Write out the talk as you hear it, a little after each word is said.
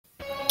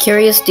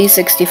Curious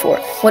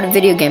D64. What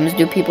video games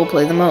do people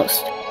play the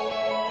most?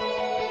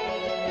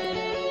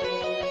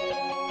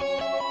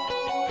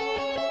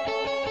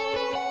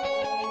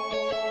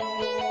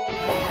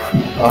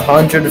 A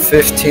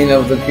 115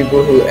 of the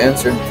people who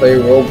answered play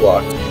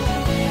Roblox.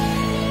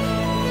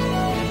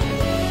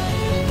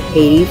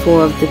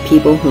 84 of the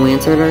people who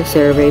answered our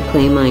survey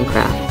play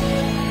Minecraft.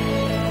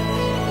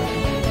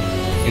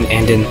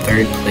 And in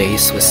third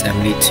place with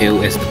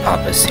 72 is the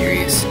Papa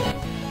series.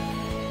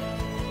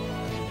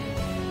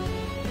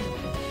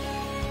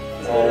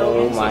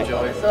 Oh my.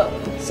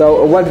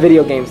 So what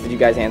video games did you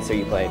guys answer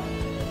you played?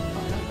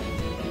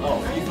 Oh,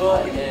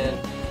 FIFA and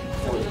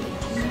Forza.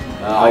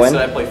 I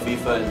said I play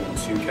FIFA and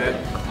 2K.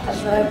 I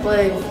said I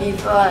play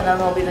FIFA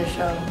and MLB The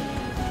Show.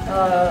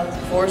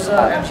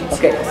 Forza and GTA.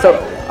 Okay, so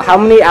how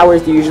many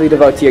hours do you usually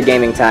devote to your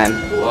gaming time?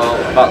 Well,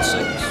 about 6.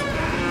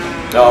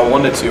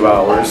 1 to 2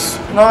 hours.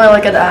 Normally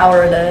like an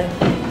hour a day,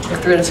 or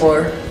 3 to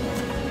 4.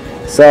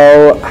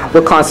 So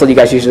what console do you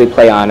guys usually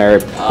play on, or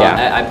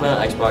yeah? I play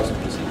on Xbox and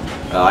PC.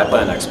 I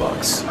play on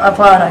Xbox. I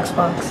play on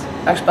Xbox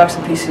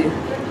and PC.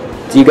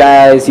 Do you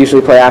guys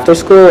usually play after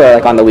school or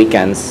like on the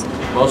weekends?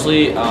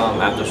 Mostly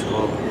after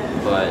school,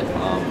 but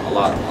a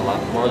lot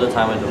more of the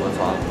time I do it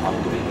on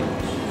the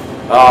weekends.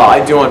 I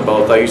do on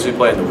both. I usually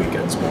play on the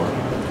weekends more.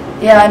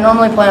 Yeah, I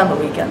normally play on the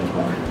weekends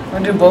more.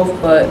 I do both,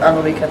 but on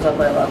the weekends I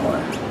play a lot more.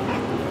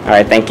 All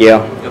right, thank you.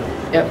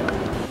 Yep.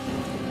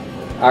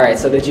 All right,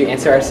 so did you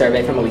answer our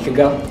survey from a week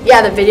ago?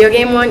 Yeah, the video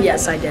game one?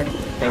 Yes, I did.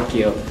 Thank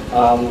you.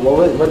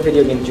 What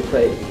video game did you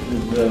play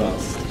the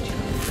most?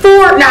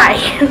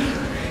 Fortnite!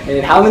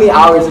 And how many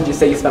hours would you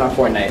say you spent on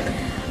Fortnite?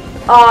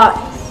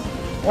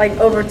 Like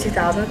over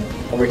 2,000.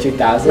 Over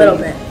 2,000? A little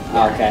bit.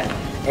 Oh, okay.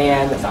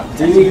 And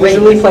do you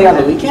usually play on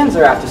the weekends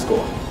or after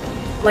school?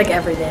 Like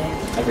every day.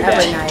 Every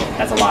night.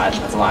 That's a lot.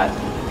 All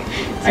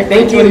right,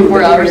 thank you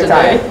for your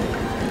time.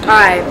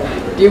 Alright.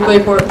 Do you play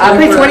for? I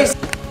play 20.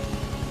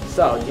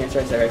 So, did you answer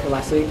our survey from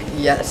last week?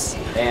 Yes.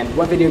 And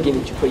what video game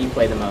did you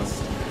play the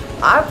most?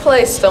 I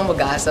play Stumble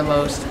Guys the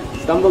most.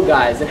 Stumble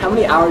Guys. And how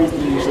many hours do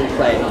you usually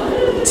play?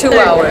 2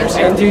 hours.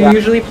 And do you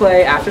usually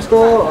play after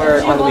school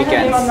or on the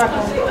weekends?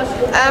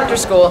 After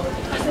school.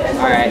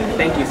 Alright,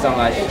 thank you so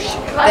much.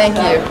 Thank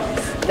you.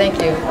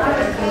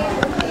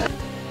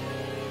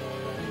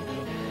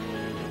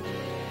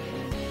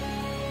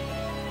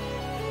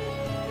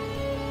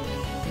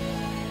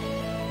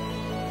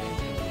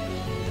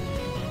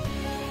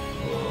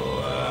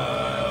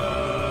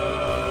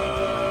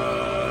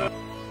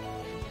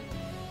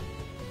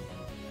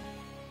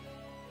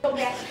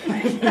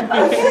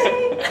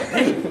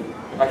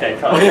 Okay,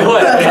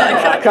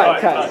 cut.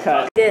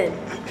 Cut. Did.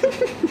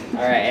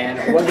 Alright,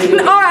 and what video?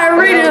 Alright,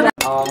 read it.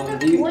 What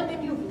did you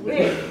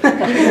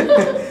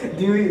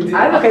read? I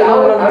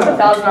have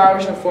 1,000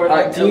 hours in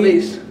Fortnite at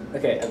least.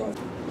 Okay, everyone.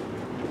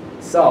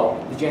 So,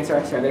 did you answer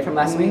our survey from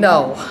last week?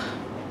 No.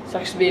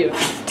 Sucks to be you.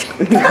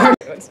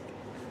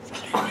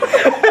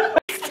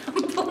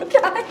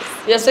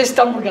 Yes, they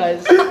Stumble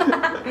Guys.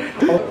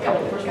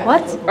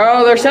 What?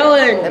 Oh, they're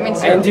selling. That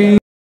means And do you